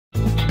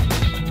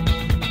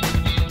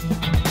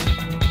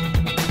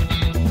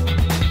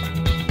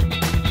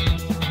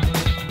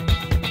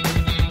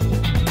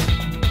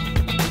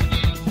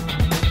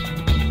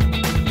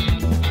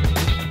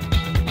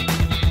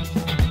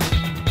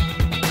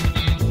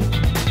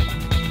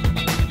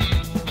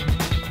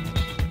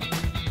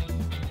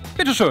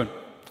Bitte schön.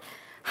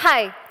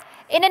 Hi.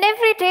 In an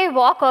everyday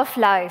walk of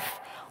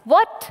life,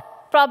 what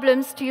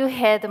problems do you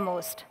hear the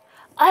most?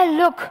 Oh,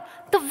 look,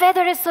 the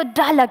weather is so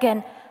dull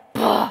again.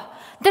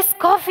 This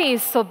coffee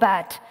is so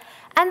bad.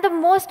 And the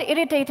most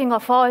irritating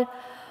of all,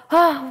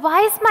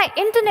 why is my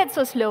internet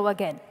so slow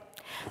again?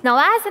 Now,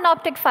 as an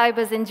optic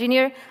fibers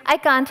engineer, I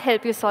can't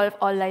help you solve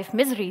all life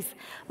miseries,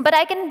 but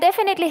I can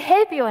definitely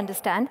help you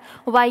understand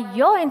why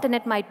your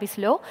internet might be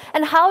slow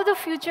and how the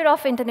future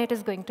of internet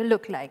is going to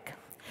look like.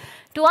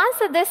 To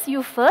answer this,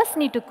 you first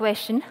need to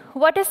question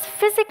what is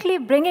physically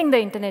bringing the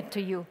internet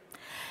to you.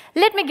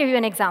 Let me give you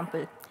an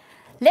example.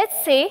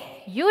 Let's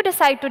say you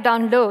decide to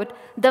download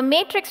the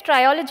Matrix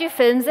trilogy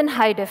films in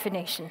high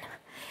definition.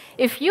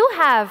 If you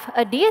have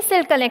a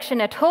DSL connection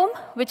at home,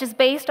 which is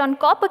based on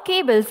copper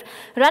cables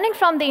running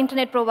from the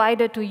internet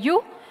provider to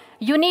you,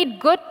 you need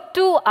good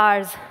 2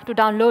 hours to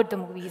download the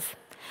movies.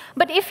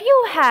 But if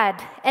you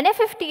had an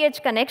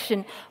FFTH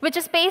connection, which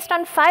is based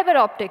on fiber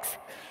optics,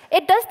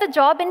 it does the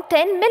job in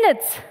 10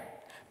 minutes.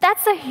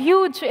 That's a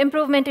huge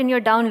improvement in your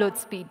download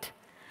speed.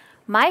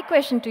 My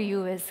question to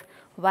you is,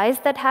 why is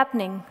that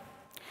happening?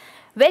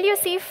 Well, you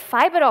see,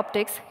 fiber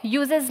optics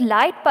uses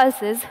light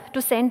pulses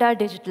to send our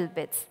digital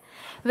bits,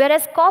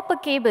 whereas copper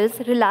cables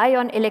rely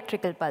on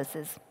electrical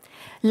pulses.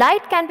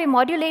 Light can be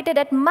modulated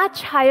at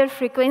much higher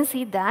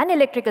frequency than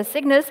electrical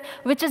signals,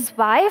 which is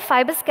why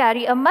fibers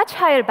carry a much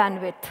higher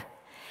bandwidth.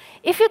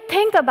 If you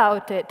think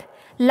about it,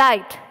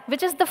 light,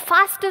 which is the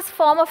fastest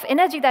form of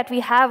energy that we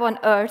have on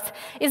Earth,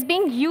 is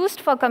being used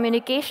for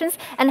communications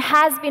and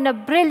has been a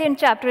brilliant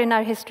chapter in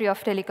our history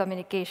of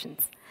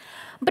telecommunications.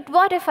 But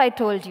what if I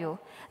told you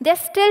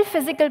there's still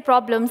physical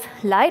problems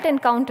light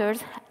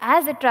encounters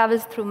as it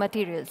travels through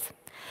materials?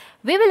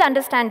 We will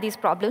understand these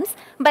problems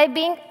by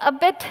being a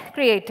bit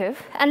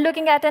creative and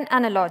looking at an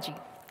analogy.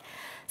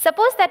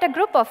 Suppose that a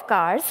group of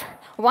cars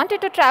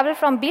wanted to travel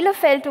from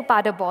Bielefeld to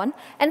Paderborn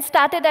and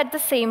started at the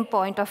same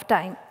point of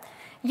time.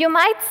 You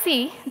might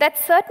see that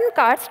certain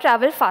cars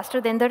travel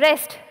faster than the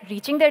rest,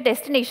 reaching their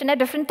destination at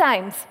different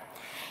times.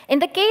 In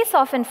the case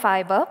of a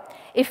fiber,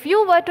 if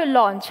you were to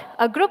launch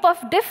a group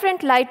of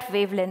different light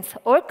wavelengths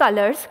or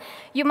colors,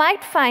 you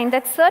might find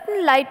that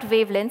certain light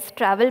wavelengths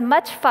travel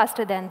much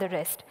faster than the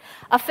rest,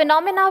 a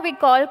phenomena we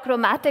call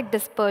chromatic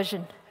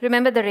dispersion.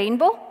 Remember the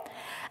rainbow?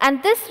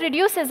 And this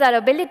reduces our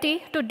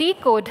ability to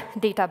decode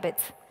data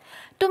bits.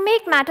 To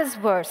make matters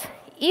worse,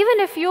 even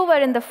if you were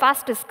in the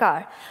fastest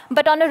car,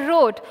 but on a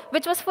road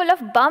which was full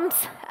of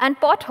bumps and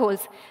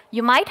potholes,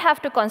 you might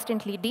have to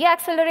constantly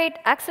deaccelerate,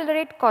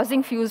 accelerate,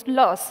 causing fuse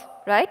loss,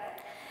 right?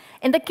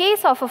 In the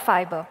case of a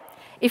fiber,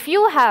 if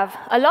you have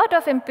a lot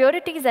of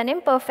impurities and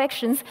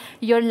imperfections,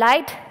 your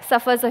light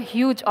suffers a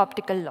huge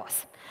optical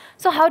loss.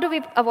 So how do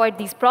we avoid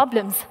these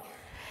problems?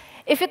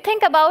 If you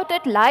think about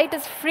it, light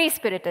is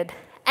free-spirited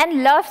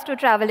and loves to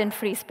travel in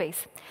free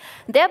space.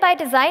 Thereby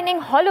designing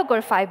hollow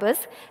core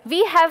fibers,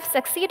 we have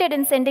succeeded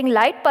in sending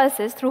light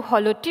pulses through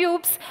hollow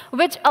tubes,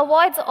 which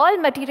avoids all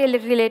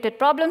material-related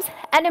problems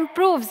and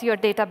improves your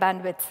data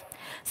bandwidth.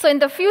 So in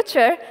the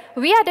future,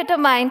 we are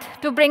determined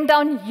to bring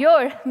down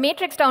your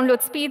matrix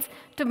download speeds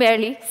to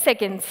merely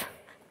seconds.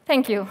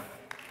 Thank you.